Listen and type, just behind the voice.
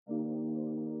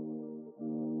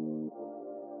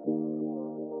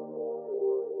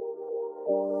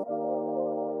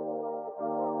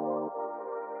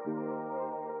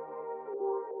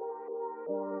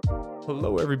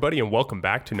Hello, everybody, and welcome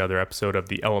back to another episode of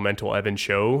the Elemental Evan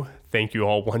Show. Thank you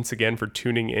all once again for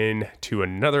tuning in to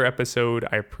another episode.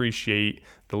 I appreciate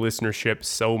the listenership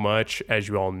so much. As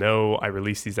you all know, I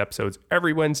release these episodes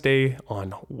every Wednesday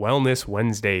on Wellness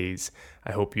Wednesdays.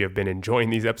 I hope you have been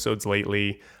enjoying these episodes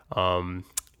lately.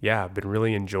 I've been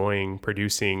really enjoying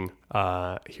producing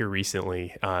here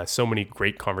recently. So many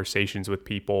great conversations with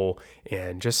people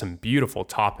and just some beautiful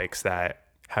topics that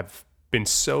have been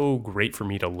so great for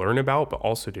me to learn about, but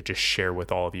also to just share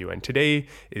with all of you. And today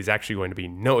is actually going to be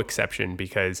no exception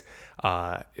because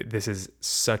this is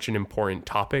such an important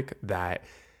topic that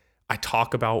I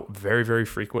talk about very, very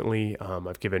frequently.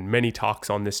 I've given many talks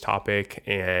on this topic,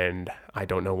 and I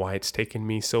don't know why it's taken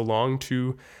me so long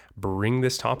to bring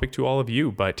this topic to all of you.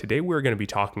 But today we're going to be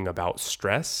talking about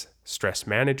stress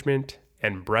management,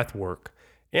 and breath work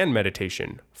and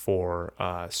meditation for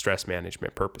stress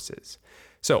management purposes.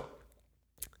 So,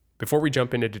 before we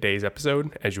jump into today's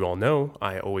episode, as you all know,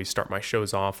 I always start my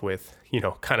shows off with,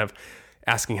 kind of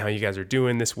asking how you guys are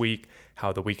doing this week,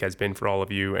 how the week has been for all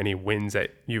of you, any wins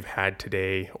that you've had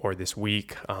today or this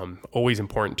week. Always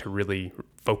important to really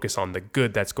focus on the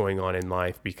good that's going on in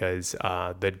life because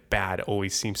the bad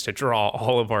always seems to draw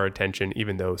all of our attention,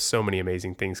 even though so many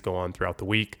amazing things go on throughout the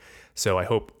week. So I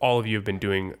hope all of you have been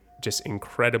doing just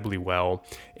incredibly well.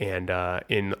 And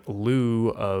in lieu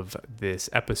of this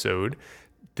episode,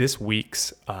 this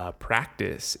week's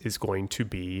practice is going to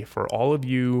be for all of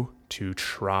you to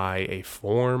try a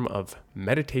form of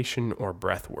meditation or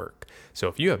breath work. So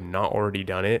if you have not already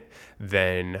done it,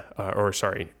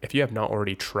 if you have not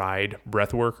already tried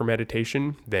breath work or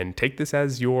meditation, then take this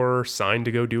as your sign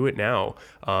to go do it now.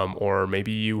 Or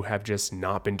maybe you have just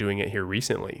not been doing it here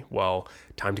recently. Well,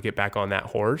 time to get back on that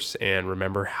horse and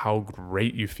remember how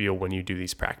great you feel when you do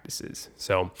these practices.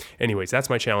 So anyways, that's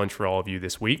my challenge for all of you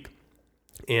this week.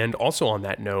 And also on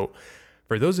that note,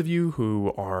 for those of you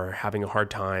who are having a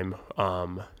hard time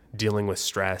dealing with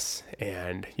stress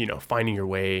and, finding your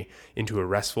way into a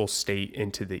restful state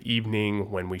into the evening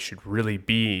when we should really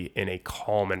be in a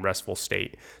calm and restful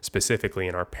state, specifically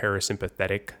in our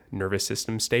parasympathetic nervous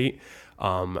system state,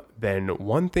 then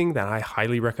one thing that I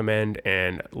highly recommend,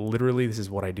 and literally this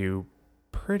is what I do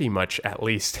pretty much at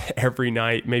least every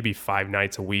night, maybe 5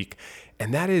 nights a week,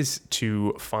 and that is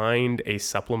to find a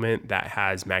supplement that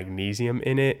has magnesium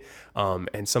in it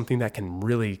and something that can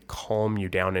really calm you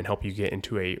down and help you get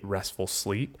into a restful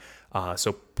sleep.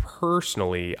 So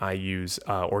personally, I use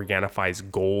Organifi's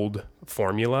Gold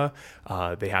formula.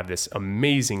 They have this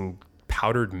amazing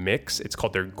powdered mix. It's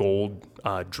called their Gold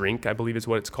drink, I believe is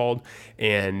what it's called.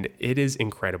 And it is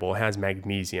incredible. It has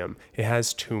magnesium. It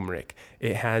has turmeric.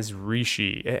 It has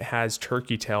reishi. It has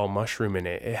turkey tail mushroom in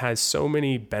it. It has so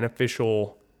many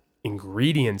beneficial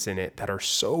ingredients in it that are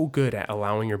so good at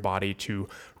allowing your body to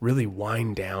really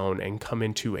wind down and come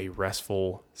into a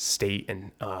restful state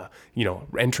and,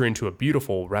 enter into a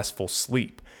beautiful, restful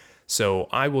sleep. So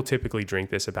I will typically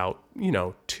drink this about,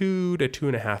 2 to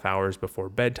 2.5 hours before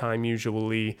bedtime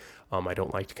usually. I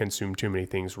don't like to consume too many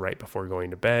things right before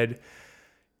going to bed.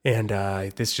 And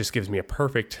this just gives me a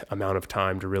perfect amount of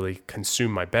time to really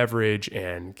consume my beverage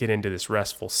and get into this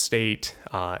restful state.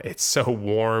 It's so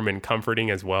warm and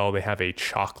comforting as well. They have a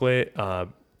chocolate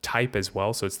type as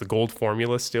well. So it's the Gold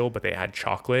formula still, but they add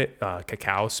chocolate,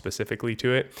 cacao specifically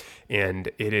to it. And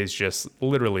it is just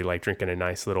literally like drinking a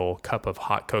nice little cup of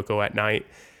hot cocoa at night.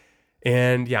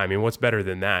 And what's better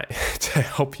than that to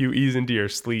help you ease into your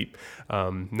sleep?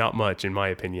 Not much in my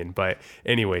opinion, but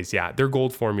anyways, their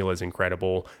Gold formula is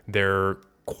incredible. Their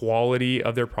quality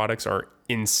of their products are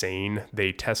insane.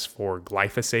 They test for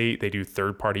glyphosate. They do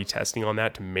third-party testing on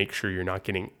that to make sure you're not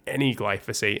getting any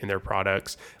glyphosate in their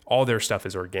products. All their stuff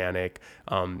is organic.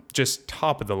 Just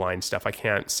top of the line stuff. I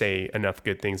can't say enough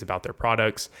good things about their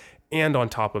products. And on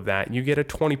top of that, you get a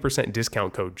 20%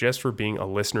 discount code just for being a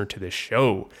listener to the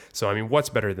show. So, what's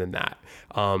better than that?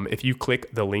 If you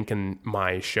click the link in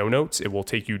my show notes, it will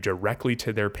take you directly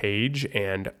to their page.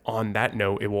 And on that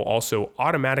note, it will also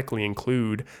automatically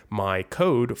include my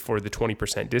code for the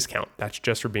 20% discount. That's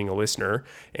just for being a listener.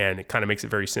 And it kind of makes it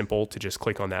very simple to just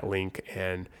click on that link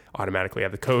and automatically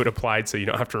have the code applied so you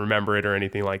don't have to remember it or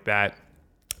anything like that.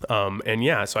 So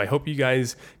I hope you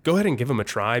guys go ahead and give them a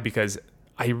try because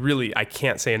I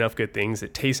can't say enough good things.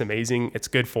 It tastes amazing. It's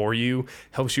good for you,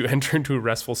 helps you enter into a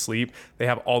restful sleep. They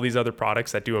have all these other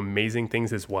products that do amazing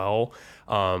things as well.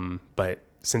 But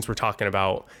since we're talking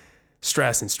about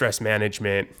stress and stress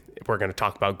management, we're going to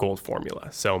talk about Gold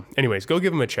formula. So anyways, go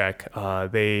give them a check.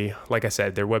 Like I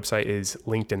said, their website is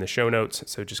linked in the show notes.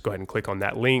 So just go ahead and click on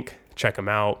that link, check them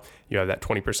out. You have that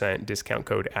 20% discount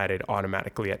code added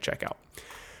automatically at checkout.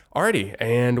 Alrighty,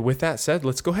 and with that said,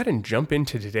 let's go ahead and jump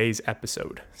into today's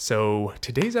episode. So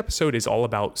today's episode is all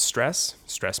about stress,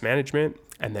 stress management,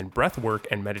 and then breath work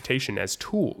and meditation as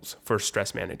tools for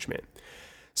stress management.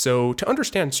 So to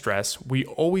understand stress, we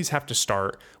always have to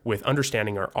start with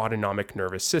understanding our autonomic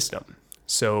nervous system.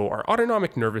 So our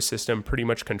autonomic nervous system pretty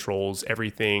much controls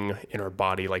everything in our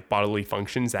body, like bodily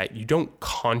functions that you don't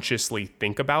consciously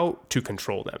think about to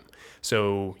control them.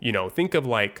 So, think of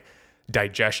like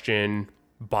digestion,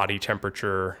 body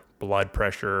temperature, blood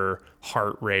pressure,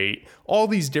 heart rate, all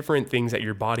these different things that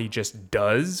your body just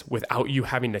does without you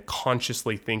having to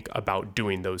consciously think about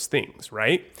doing those things,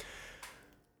 right?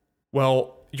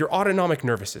 Well, your autonomic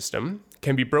nervous system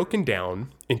can be broken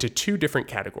down into two different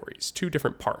categories, two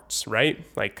different parts, right?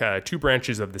 Like two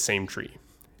branches of the same tree.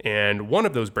 And one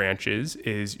of those branches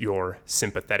is your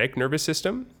sympathetic nervous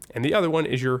system, and the other one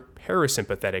is your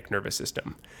parasympathetic nervous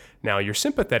system. Now, your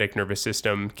sympathetic nervous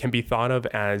system can be thought of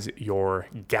as your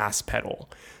gas pedal.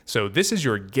 So this is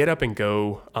your get up and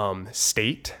go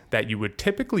state that you would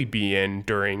typically be in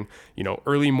during,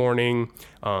 early morning,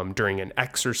 during an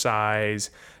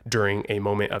exercise, during a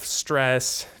moment of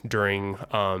stress, during,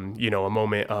 a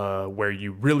moment where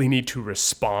you really need to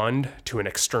respond to an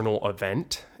external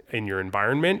event in your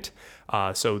environment.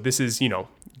 So this is,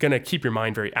 going to keep your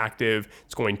mind very active.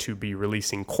 It's going to be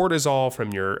releasing cortisol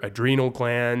from your adrenal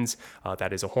glands.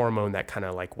 That is a hormone that kind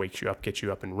of like wakes you up, gets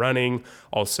you up and running.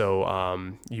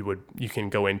 Also, you can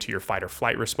go into your fight or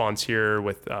flight response here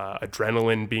with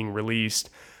adrenaline being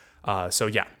released. So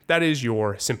that is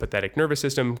your sympathetic nervous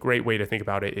system. Great way to think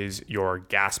about it is your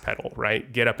gas pedal,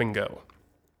 right? Get up and go.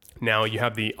 Now you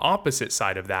have the opposite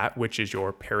side of that, which is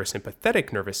your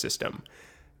parasympathetic nervous system.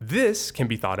 This can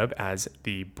be thought of as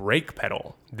the brake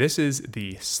pedal. This is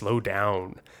the slow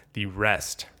down, the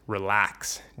rest,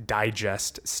 relax,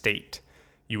 digest state.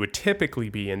 You would typically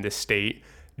be in this state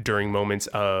during moments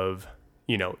of,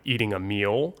 eating a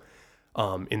meal,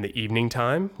 in the evening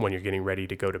time when you're getting ready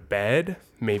to go to bed,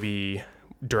 maybe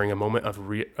during a moment of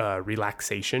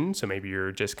relaxation. So maybe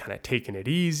you're just kind of taking it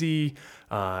easy.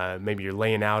 Maybe you're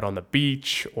laying out on the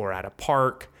beach or at a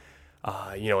park.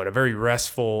 In a very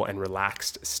restful and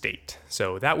relaxed state.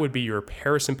 So that would be your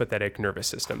parasympathetic nervous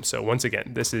system. So once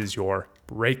again, this is your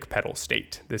brake pedal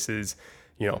state. This is,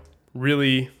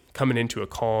 really coming into a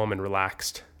calm and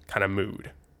relaxed kind of mood.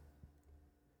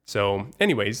 So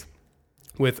anyways,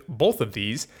 with both of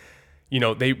these,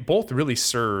 they both really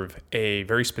serve a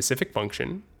very specific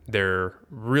function. They're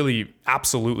really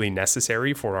absolutely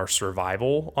necessary for our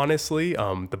survival, honestly.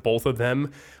 The both of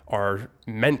them are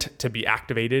meant to be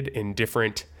activated in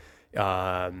different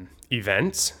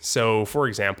events. So, for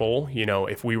example,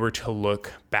 if we were to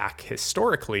look back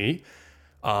historically,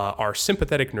 our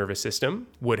sympathetic nervous system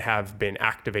would have been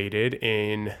activated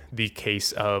in the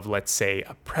case of, let's say,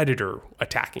 a predator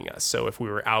attacking us. So if we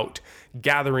were out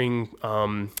gathering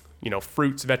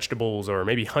fruits, vegetables, or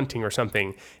maybe hunting or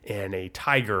something, and a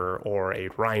tiger or a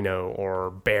rhino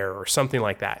or bear or something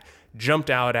like that jumped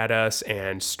out at us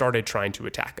and started trying to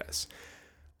attack us.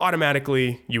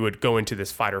 Automatically, you would go into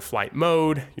this fight or flight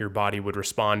mode. Your body would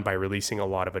respond by releasing a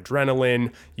lot of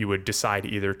adrenaline. You would decide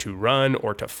either to run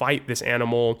or to fight this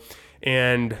animal.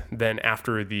 And then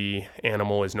after the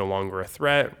animal is no longer a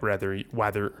threat, rather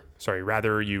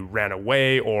you ran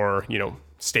away or,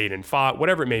 stayed and fought,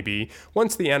 whatever it may be,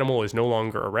 once the animal is no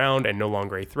longer around and no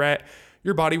longer a threat,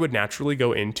 your body would naturally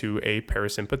go into a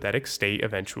parasympathetic state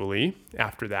eventually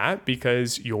after that,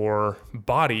 because your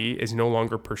body is no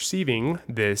longer perceiving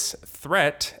this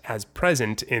threat as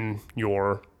present in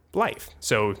your life.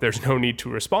 So there's no need to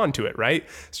respond to it, right?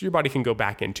 So your body can go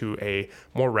back into a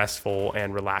more restful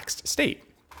and relaxed state.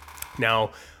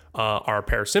 Now, our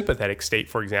parasympathetic state,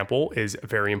 for example, is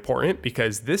very important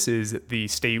because this is the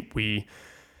state we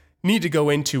need to go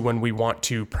into when we want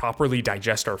to properly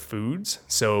digest our foods.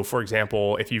 So, for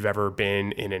example, if you've ever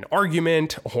been in an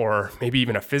argument or maybe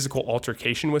even a physical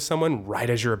altercation with someone right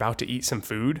as you're about to eat some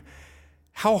food,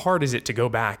 how hard is it to go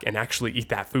back and actually eat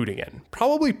that food again?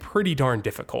 Probably pretty darn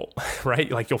difficult, right?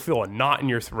 Like you'll feel a knot in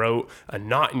your throat, a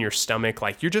knot in your stomach,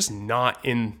 like you're just not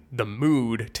in the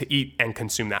mood to eat and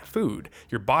consume that food.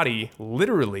 Your body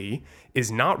literally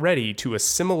is not ready to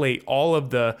assimilate all of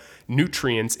the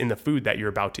nutrients in the food that you're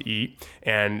about to eat,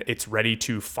 and it's ready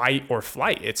to fight or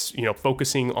flight. It's,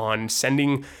 focusing on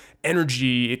sending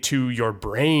energy to your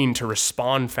brain to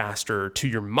respond faster, to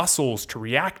your muscles to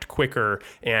react quicker,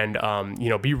 and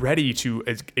be ready to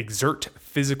exert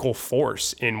physical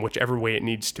force in whichever way it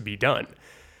needs to be done.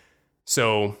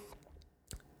 So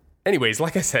anyways,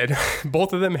 like I said,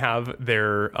 both of them have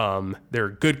their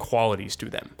good qualities to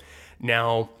them.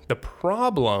 Now, the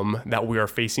problem that we are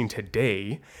facing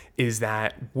today is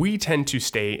that we tend to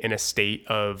stay in a state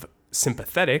of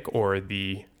sympathetic or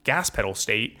the gas pedal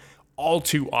state all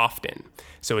too often.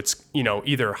 So it's,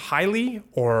 either highly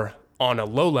or on a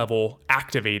low level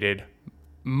activated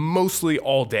mostly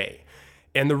all day.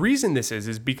 And the reason this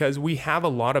is because we have a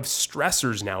lot of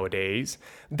stressors nowadays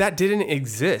that didn't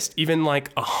exist even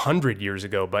like 100 years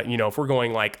ago. But, if we're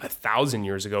going like 1,000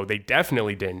 years ago, they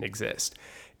definitely didn't exist.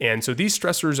 And so these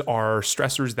stressors are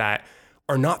stressors that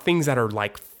are not things that are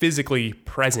like physically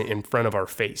present in front of our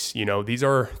face. These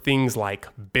are things like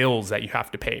bills that you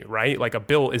have to pay, right? Like a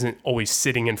bill isn't always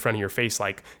sitting in front of your face,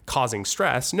 like causing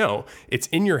stress. No, it's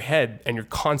in your head and you're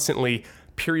constantly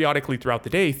periodically throughout the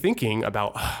day thinking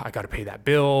about, I got to pay that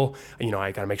bill.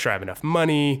 I got to make sure I have enough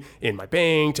money in my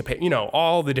bank to pay,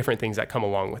 all the different things that come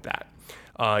along with that.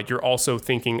 You're also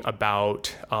thinking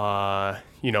about,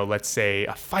 let's say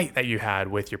a fight that you had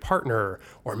with your partner,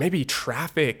 or maybe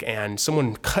traffic and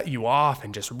someone cut you off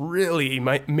and just really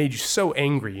made you so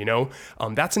angry.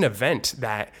 That's an event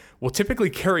that will typically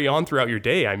carry on throughout your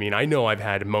day. I mean, I know I've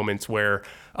had moments where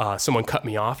someone cut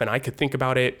me off and I could think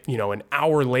about it, an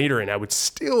hour later and I would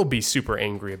still be super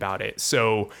angry about it.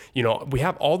 So, we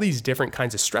have all these different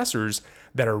kinds of stressors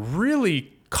that are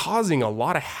really causing a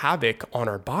lot of havoc on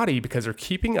our body because they're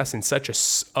keeping us in such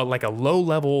a low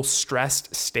level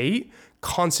stressed state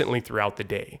constantly throughout the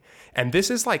day. And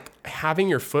this is like having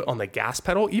your foot on the gas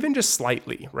pedal, even just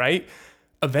slightly, right?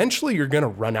 Eventually you're going to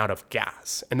run out of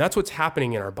gas. And that's what's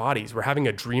happening in our bodies. We're having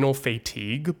adrenal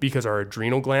fatigue because our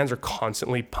adrenal glands are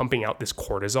constantly pumping out this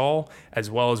cortisol, as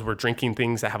well as we're drinking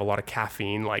things that have a lot of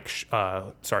caffeine, like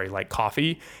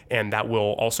coffee. And that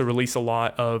will also release a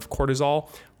lot of cortisol,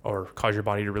 or cause your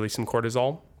body to release some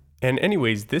cortisol. And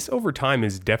anyways, this over time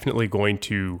is definitely going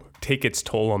to take its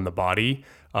toll on the body.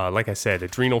 Like I said,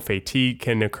 adrenal fatigue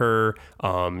can occur.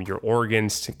 Your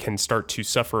organs can start to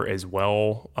suffer as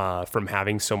well from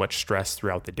having so much stress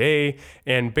throughout the day.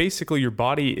 And basically, your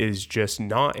body is just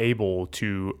not able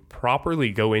to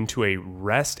properly go into a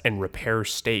rest and repair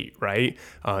state, right?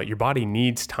 Your body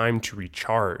needs time to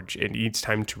recharge. It needs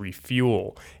time to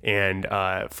refuel. And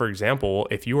for example,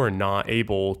 if you are not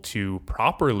able to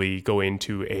properly go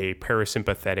into a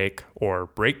parasympathetic or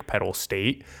brake pedal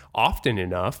state often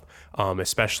enough,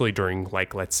 especially during,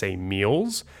 like, let's say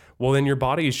meals, well, then your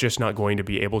body is just not going to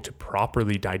be able to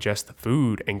properly digest the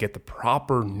food and get the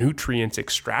proper nutrients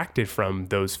extracted from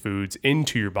those foods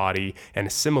into your body and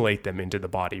assimilate them into the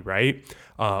body, right?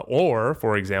 Or,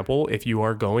 for example, if you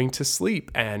are going to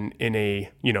sleep and in a,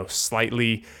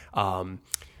 slightly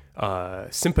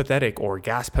sympathetic or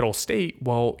gas pedal state,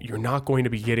 well, you're not going to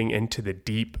be getting into the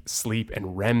deep sleep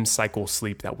and REM cycle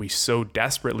sleep that we so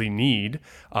desperately need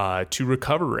to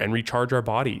recover and recharge our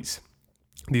bodies.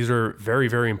 These are very,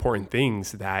 very important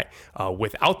things that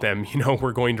without them,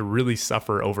 we're going to really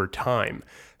suffer over time.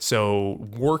 So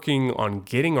working on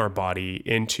getting our body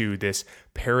into this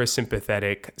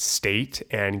parasympathetic state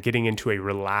and getting into a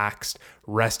relaxed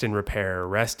rest and repair,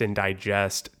 rest and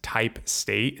digest type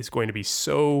state is going to be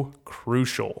so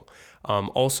crucial.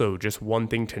 Also, just one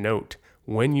thing to note.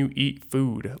 When you eat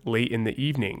food late in the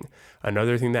evening,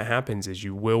 another thing that happens is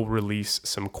you will release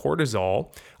some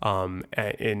cortisol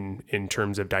in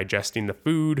terms of digesting the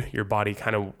food. Your body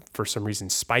kind of, for some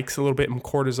reason, spikes a little bit in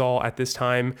cortisol at this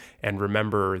time. And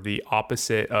remember, the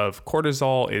opposite of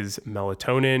cortisol is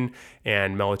melatonin,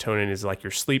 and melatonin is like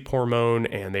your sleep hormone,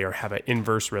 and they have an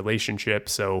inverse relationship.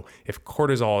 So if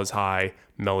cortisol is high,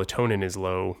 melatonin is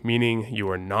low, meaning you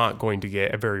are not going to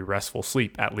get a very restful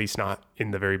sleep, at least not in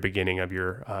the very beginning of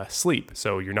your sleep.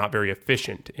 So you're not very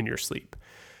efficient in your sleep.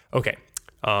 Okay,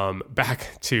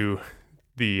 back to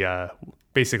the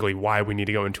basically why we need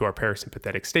to go into our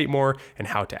parasympathetic state more and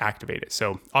how to activate it.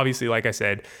 So obviously, like I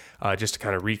said, just to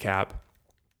kind of recap,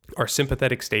 our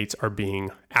sympathetic states are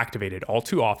being activated all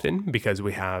too often because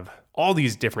we have all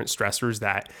these different stressors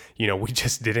that, we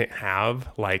just didn't have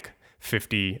like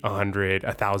 50, 100,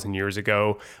 1,000 years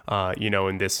ago,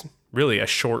 in this really a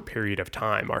short period of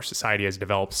time. Our society has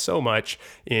developed so much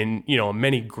in,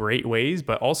 many great ways,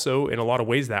 but also in a lot of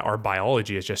ways that our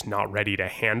biology is just not ready to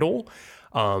handle.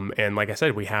 And like I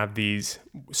said, we have these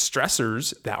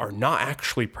stressors that are not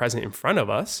actually present in front of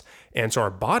us. And so our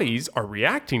bodies are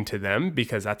reacting to them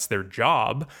because that's their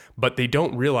job, but they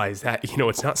don't realize that,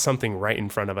 it's not something right in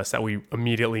front of us that we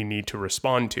immediately need to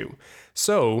respond to.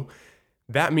 So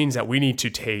that means that we need to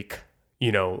take,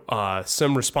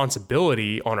 some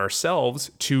responsibility on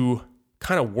ourselves to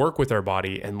kind of work with our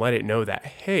body and let it know that,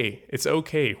 hey, it's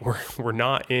okay. We're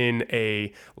not in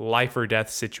a life or death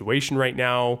situation right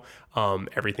now.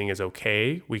 Everything is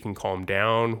okay. We can calm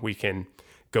down. We can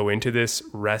go into this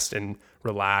rest and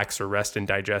relax or rest and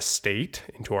digest state,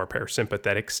 into our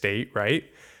parasympathetic state, right?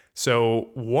 So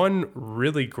one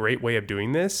really great way of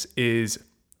doing this is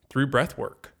through breath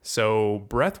work. So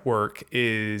breath work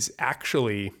is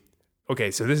actually,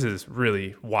 okay, so this is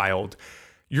really wild.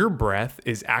 Your breath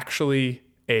is actually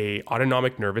a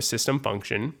autonomic nervous system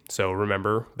function. So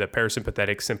remember, the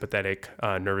parasympathetic, sympathetic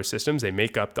nervous systems, they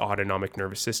make up the autonomic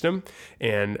nervous system.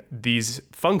 And these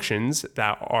functions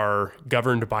that are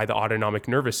governed by the autonomic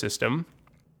nervous system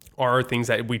are things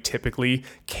that we typically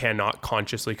cannot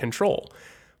consciously control.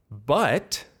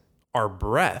 But our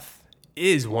breath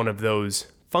is one of those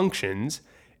functions.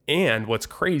 And what's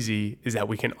crazy is that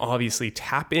we can obviously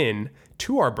tap in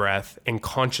to our breath and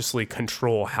consciously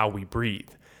control how we breathe.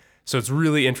 So it's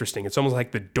really interesting. It's almost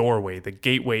like the doorway, the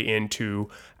gateway into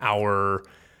our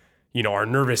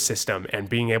nervous system and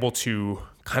being able to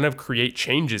kind of create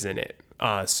changes in it.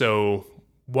 So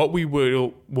what we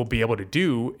will be able to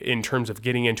do in terms of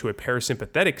getting into a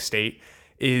parasympathetic state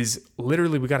is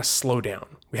literally we got to slow down.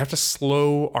 We have to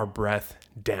slow our breath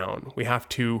down. We have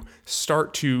to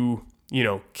start to,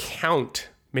 count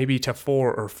maybe to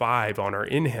 4 or 5 on our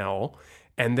inhale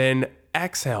and then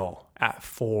exhale at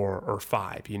 4 or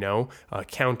 5,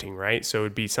 counting, right? So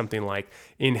it'd be something like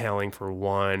inhaling for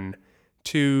 1,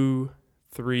 2,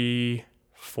 3,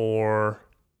 4,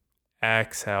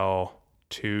 exhale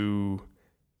 2,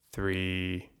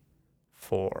 3,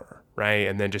 4, right?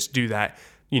 And then just do that,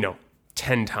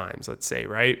 10 times, let's say,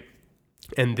 right?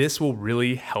 And this will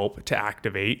really help to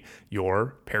activate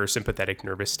your parasympathetic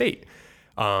nervous state.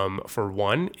 For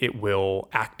one, it will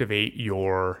activate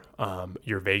your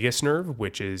vagus nerve,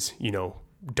 which is,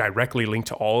 directly linked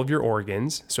to all of your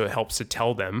organs. So it helps to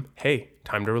tell them, hey,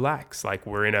 time to relax. Like,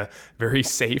 we're in a very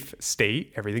safe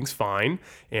state. Everything's fine.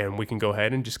 And we can go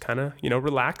ahead and just kind of,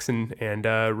 relax and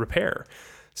repair.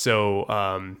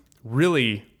 So,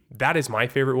 really, that is my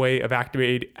favorite way of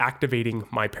activating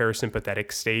my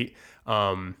parasympathetic state.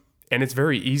 And it's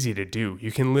very easy to do.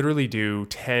 You can literally do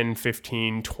 10,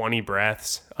 15, 20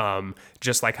 breaths,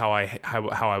 just like how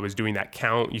I was doing that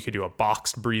count. You could do a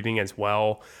boxed breathing as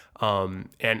well.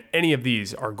 And any of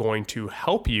these are going to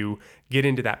help you get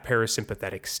into that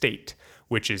parasympathetic state,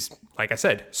 which is, like I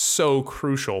said, so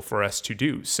crucial for us to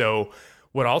do. So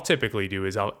what I'll typically do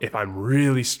is if I'm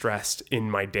really stressed in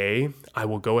my day, I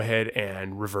will go ahead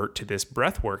and revert to this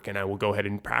breath work and I will go ahead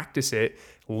and practice it.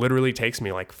 Literally takes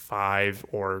me like 5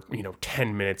 or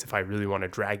 10 minutes if I really want to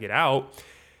drag it out.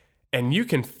 And you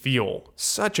can feel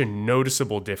such a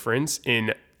noticeable difference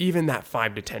in even that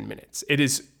 5 to 10 minutes. It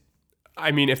is,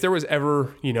 if there was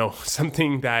ever,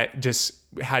 something that just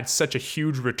had such a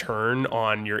huge return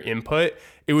on your input,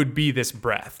 it would be this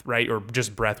breath, right? Or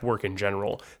just breath work in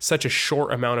general. Such a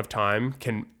short amount of time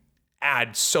can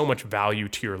add so much value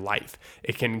to your life.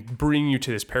 It can bring you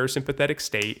to this parasympathetic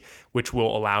state, which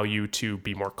will allow you to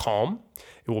be more calm.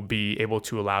 It will be able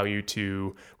to allow you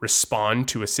to respond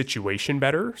to a situation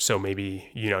better. So maybe,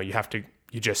 you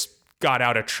just got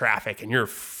out of traffic and you're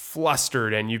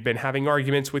flustered and you've been having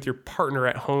arguments with your partner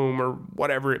at home or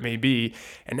whatever it may be.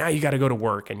 And now you got to go to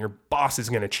work and your boss is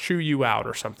going to chew you out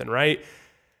or something, right?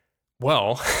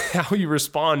 Well, how you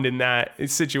respond in that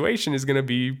situation is going to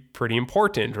be pretty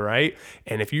important, right?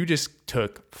 And if you just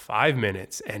took 5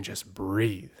 minutes and just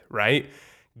breathe, right?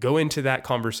 Go into that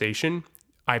conversation,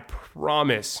 I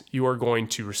promise you are going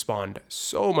to respond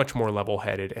so much more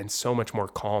level-headed and so much more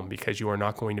calm because you are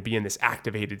not going to be in this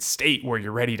activated state where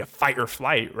you're ready to fight or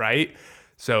flight, right?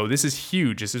 So this is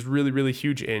huge. This is really, really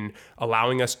huge in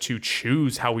allowing us to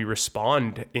choose how we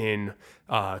respond in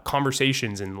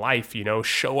conversations in life,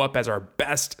 show up as our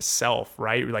best self,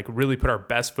 right? Like really put our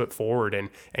best foot forward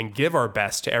and give our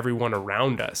best to everyone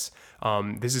around us.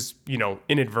 This is,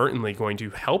 inadvertently going to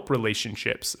help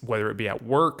relationships, whether it be at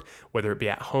work, whether it be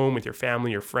at home with your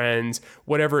family, your friends,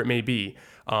 whatever it may be.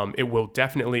 It will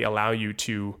definitely allow you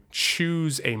to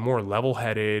choose a more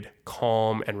level-headed,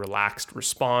 calm, and relaxed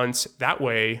response. That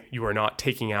way, you are not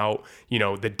taking out,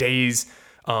 the day's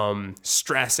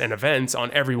stress and events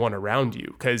on everyone around you.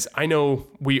 Because I know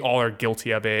we all are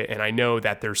guilty of it, and I know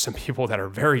that there's some people that are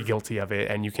very guilty of it,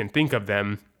 and you can think of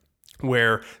them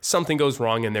where something goes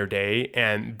wrong in their day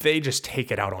and they just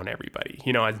take it out on everybody.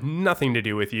 It has nothing to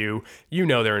do with you.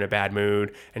 They're in a bad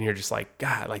mood and you're just like,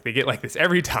 God, like they get like this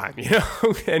every time,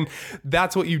 and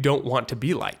that's what you don't want to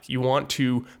be like. You want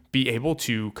to be able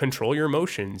to control your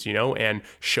emotions, and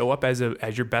show up as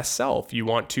your best self. You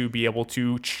want to be able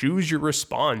to choose your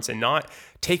response and not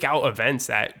take out events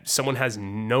that someone has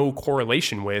no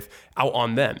correlation with out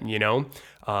on them,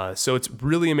 So it's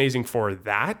really amazing for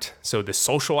that. So the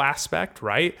social aspect,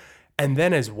 right? And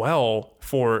then as well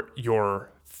for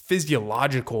your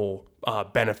physiological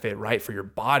benefit, right, for your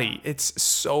body. It's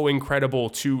so incredible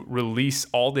to release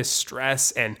all this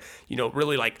stress and,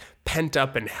 really like pent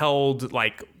up and held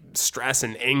like stress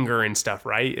and anger and stuff,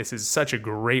 right? This is such a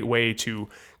great way to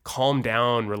calm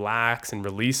down, relax, and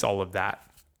release all of that.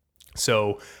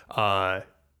 So,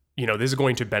 this is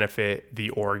going to benefit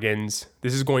the organs.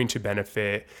 This is going to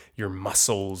benefit your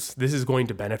muscles. This is going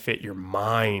to benefit your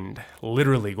mind,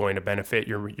 literally going to benefit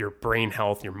your brain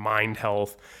health, your mind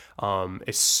health.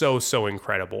 It's so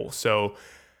incredible. So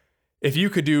if you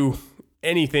could do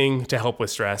anything to help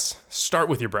with stress, start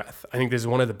with your breath. I think this is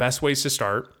one of the best ways to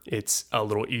start. It's a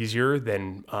little easier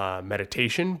than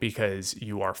meditation because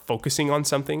you are focusing on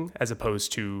something as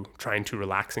opposed to trying to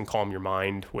relax and calm your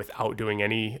mind without doing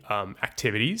any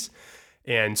activities.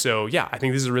 And so, I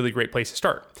think this is a really great place to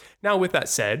start. Now, with that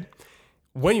said,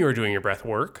 when you are doing your breath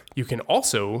work, you can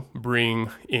also bring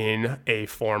in a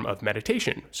form of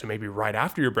meditation. So maybe right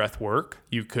after your breath work,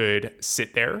 you could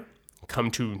sit there,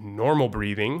 come to normal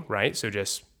breathing, right? So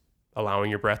just allowing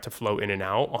your breath to flow in and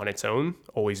out on its own,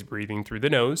 always breathing through the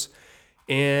nose,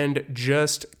 and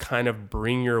just kind of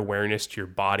bring your awareness to your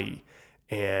body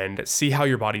and see how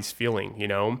your body's feeling,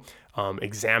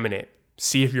 examine it.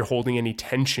 See if you're holding any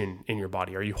tension in your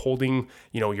body. Are you holding,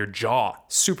 your jaw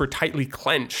super tightly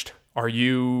clenched? Are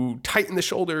you tight in the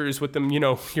shoulders with them,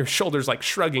 your shoulders like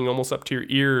shrugging almost up to your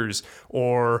ears?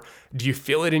 Or do you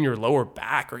feel it in your lower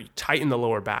back? Are you tight in the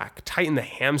lower back, tight in the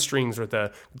hamstrings or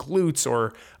the glutes?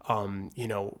 Or,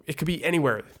 it could be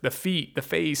anywhere, the feet, the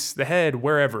face, the head,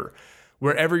 wherever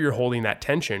you're holding that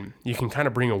tension, you can kind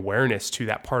of bring awareness to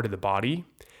that part of the body.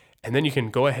 And then you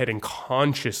can go ahead and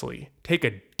consciously take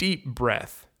a deep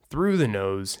breath through the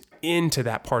nose into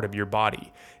that part of your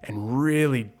body and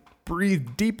really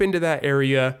breathe deep into that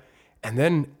area, and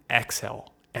then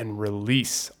exhale and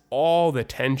release all the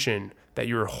tension that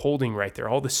you're holding right there,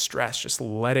 all the stress. Just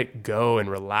let it go and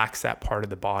relax that part of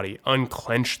the body.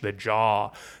 Unclench the jaw,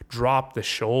 drop the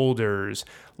shoulders,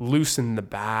 loosen the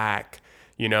back.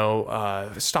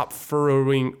 Stop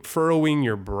furrowing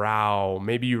your brow.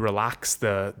 Maybe you relax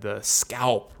the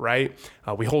scalp, right?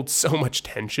 We hold so much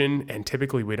tension and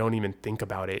typically we don't even think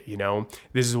about it,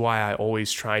 This is why I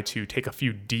always try to take a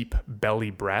few deep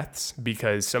belly breaths,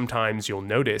 because sometimes you'll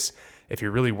notice if you're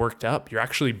really worked up, you're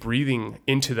actually breathing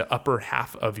into the upper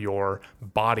half of your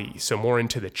body. So more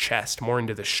into the chest, more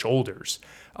into the shoulders.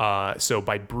 So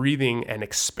by breathing and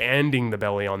expanding the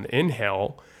belly on the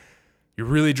inhale, you're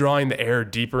really drawing the air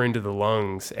deeper into the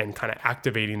lungs and kind of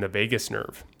activating the vagus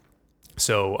nerve.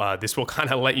 So this will kind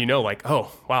of let you know, like,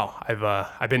 oh, wow,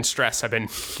 I've been stressed. I've been,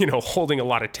 holding a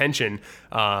lot of tension.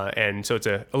 And so it's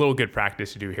a little good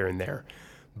practice to do here and there.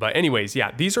 But anyways,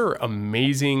 these are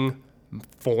amazing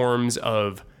forms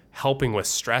of helping with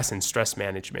stress and stress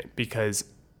management, because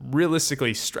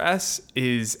realistically, stress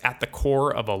is at the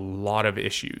core of a lot of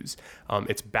issues.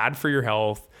 It's bad for your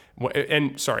health.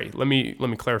 And sorry, let me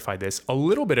clarify this. A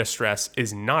little bit of stress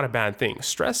is not a bad thing.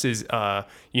 Stress is,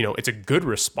 it's a good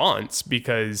response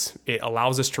because it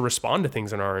allows us to respond to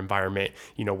things in our environment,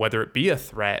 whether it be a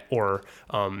threat or,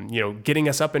 getting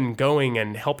us up and going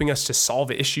and helping us to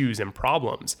solve issues and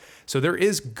problems. So there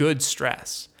is good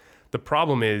stress. The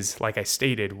problem is, like I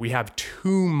stated, we have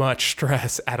too much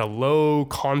stress at a low,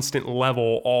 constant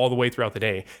level all the way throughout the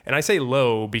day. And I say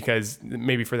low because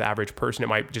maybe for the average person, it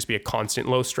might just be a constant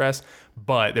low stress.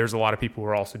 But there's a lot of people who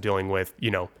are also dealing with,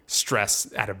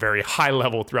 stress at a very high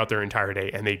level throughout their entire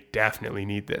day. And they definitely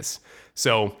need this.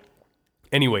 So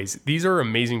anyways, these are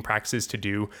amazing practices to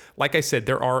do. Like I said,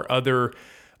 there are other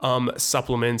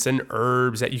supplements and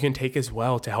herbs that you can take as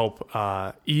well to help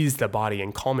ease the body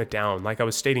and calm it down. Like I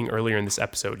was stating earlier in this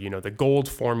episode, the Gold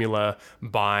Formula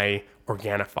by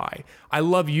Organifi. I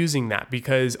love using that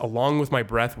because along with my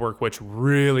breath work, which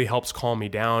really helps calm me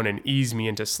down and ease me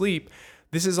into sleep,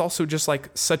 this is also just like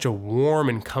such a warm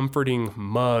and comforting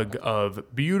mug of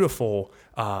beautiful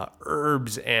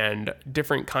herbs and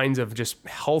different kinds of just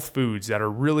health foods that are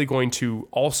really going to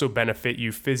also benefit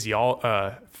you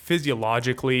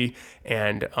physiologically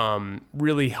and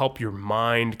really help your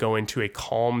mind go into a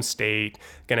calm state,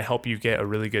 going to help you get a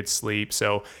really good sleep.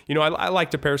 So, I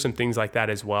like to pair some things like that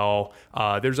as well.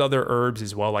 There's other herbs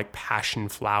as well, like passion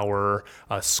flower,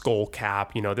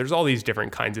 skullcap. There's all these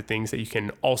different kinds of things that you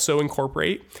can also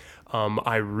incorporate.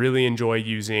 I really enjoy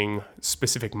using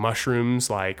specific mushrooms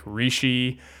like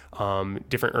reishi,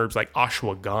 different herbs like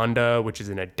ashwagandha, which is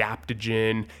an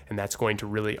adaptogen, and that's going to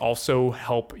really also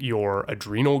help your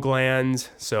adrenal glands.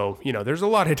 So, there's a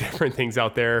lot of different things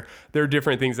out there. There are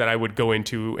different things that I would go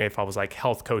into if I was like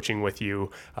health coaching with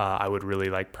you. I would really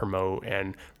like promote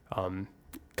and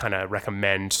kind of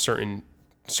recommend certain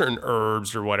certain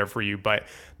herbs or whatever for you. But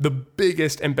the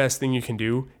biggest and best thing you can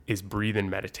do is breathe and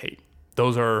meditate.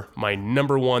 Those are my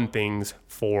number one things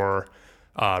for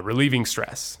relieving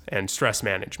stress and stress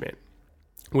management,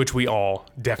 which we all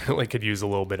definitely could use a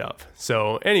little bit of.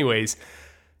 So anyways,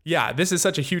 yeah, this is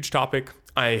such a huge topic.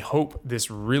 I hope this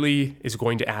really is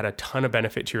going to add a ton of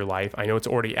benefit to your life. I know it's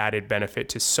already added benefit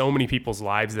to so many people's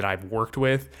lives that I've worked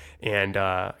with. And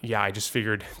I just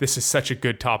figured this is such a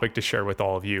good topic to share with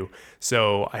all of you.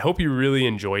 So I hope you really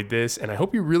enjoyed this, and I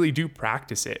hope you really do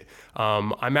practice it.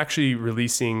 I'm actually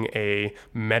releasing a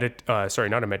breathwork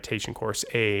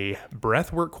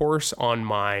course on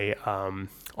my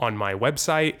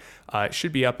website. It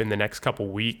should be up in the next couple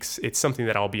weeks. It's something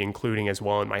that I'll be including as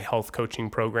well in my health coaching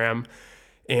program.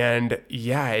 And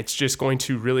yeah, it's just going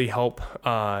to really help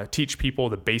teach people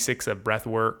the basics of breath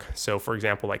work. So for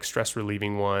example, like stress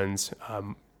relieving ones,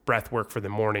 breath work for the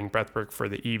morning, breath work for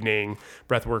the evening,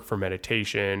 breath work for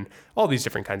meditation, all these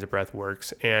different kinds of breath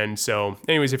works. And so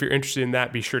anyways, if you're interested in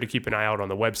that, be sure to keep an eye out on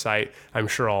the website. I'm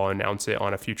sure I'll announce it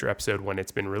on a future episode when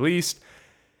it's been released.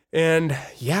 And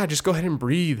yeah, just go ahead and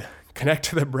breathe. Connect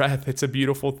to the breath. It's a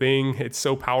beautiful thing. It's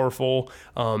so powerful.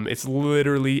 It's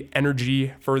literally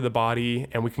energy for the body,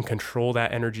 and we can control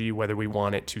that energy whether we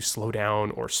want it to slow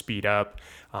down or speed up.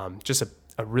 Just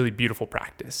a really beautiful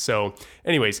practice. So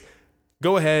anyways,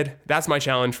 go ahead. That's my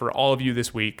challenge for all of you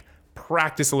this week.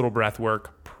 Practice a little breath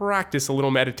work, practice a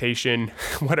little meditation,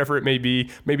 whatever it may be,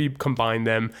 maybe combine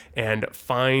them and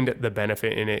find the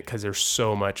benefit in it, because there's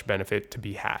so much benefit to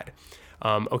be had.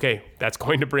 Okay, that's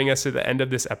going to bring us to the end of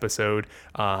this episode.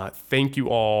 Thank you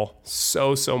all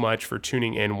so much for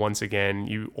tuning in once again.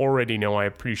 You already know I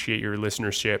appreciate your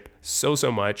listenership so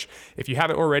much. If you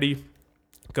haven't already,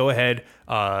 go ahead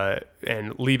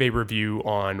and leave a review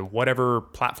on whatever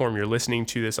platform you're listening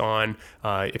to this on.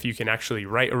 If you can actually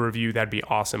write a review, that'd be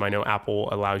awesome. I know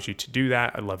Apple allows you to do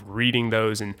that. I love reading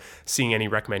those and seeing any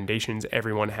recommendations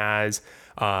everyone has.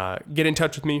 Get in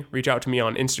touch with me, reach out to me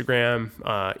on Instagram,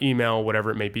 email,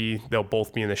 whatever it may be. They'll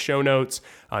both be in the show notes.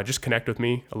 Just connect with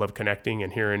me. I love connecting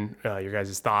and hearing your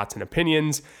guys' thoughts and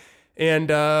opinions. And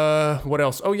what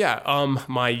else? Oh yeah,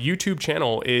 my YouTube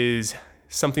channel is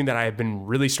something that I have been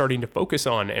really starting to focus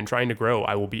on and trying to grow.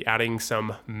 I will be adding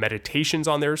some meditations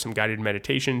on there, some guided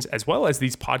meditations, as well as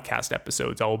these podcast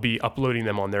episodes. I will be uploading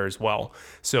them on there as well.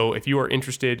 So if you are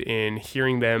interested in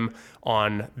hearing them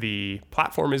on the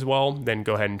platform as well, then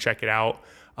go ahead and check it out.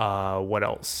 What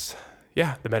else?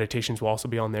 Yeah, the meditations will also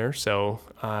be on there. So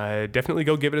definitely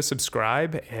go give it a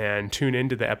subscribe and tune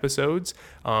into the episodes.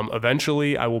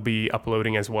 Eventually, I will be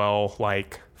uploading as well,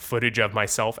 like footage of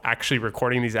myself actually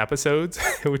recording these episodes,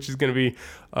 which is going to be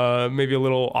maybe a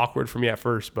little awkward for me at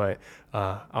first, but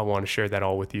I want to share that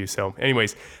all with you. So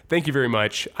anyways, thank you very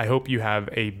much. I hope you have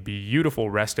a beautiful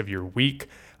rest of your week.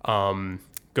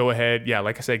 Go ahead. Yeah,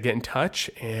 like I said, get in touch,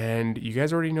 and you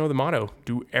guys already know the motto: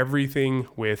 do everything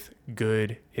with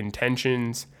good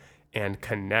intentions and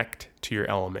connect to your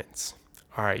elements.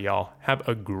 All right, y'all, have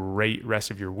a great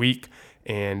rest of your week,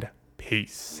 and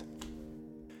peace.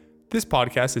 This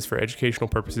podcast is for educational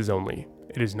purposes only.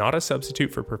 It is not a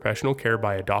substitute for professional care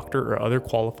by a doctor or other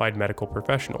qualified medical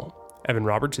professional. Evan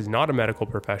Roberts is not a medical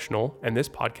professional, and this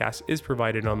podcast is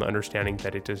provided on the understanding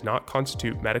that it does not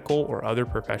constitute medical or other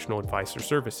professional advice or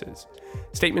services.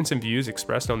 Statements and views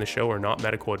expressed on the show are not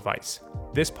medical advice.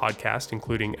 This podcast,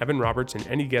 including Evan Roberts and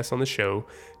any guests on the show,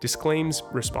 disclaims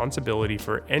responsibility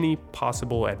for any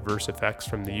possible adverse effects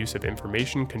from the use of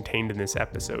information contained in this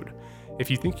episode. If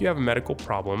you think you have a medical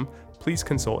problem, please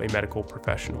consult a medical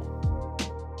professional.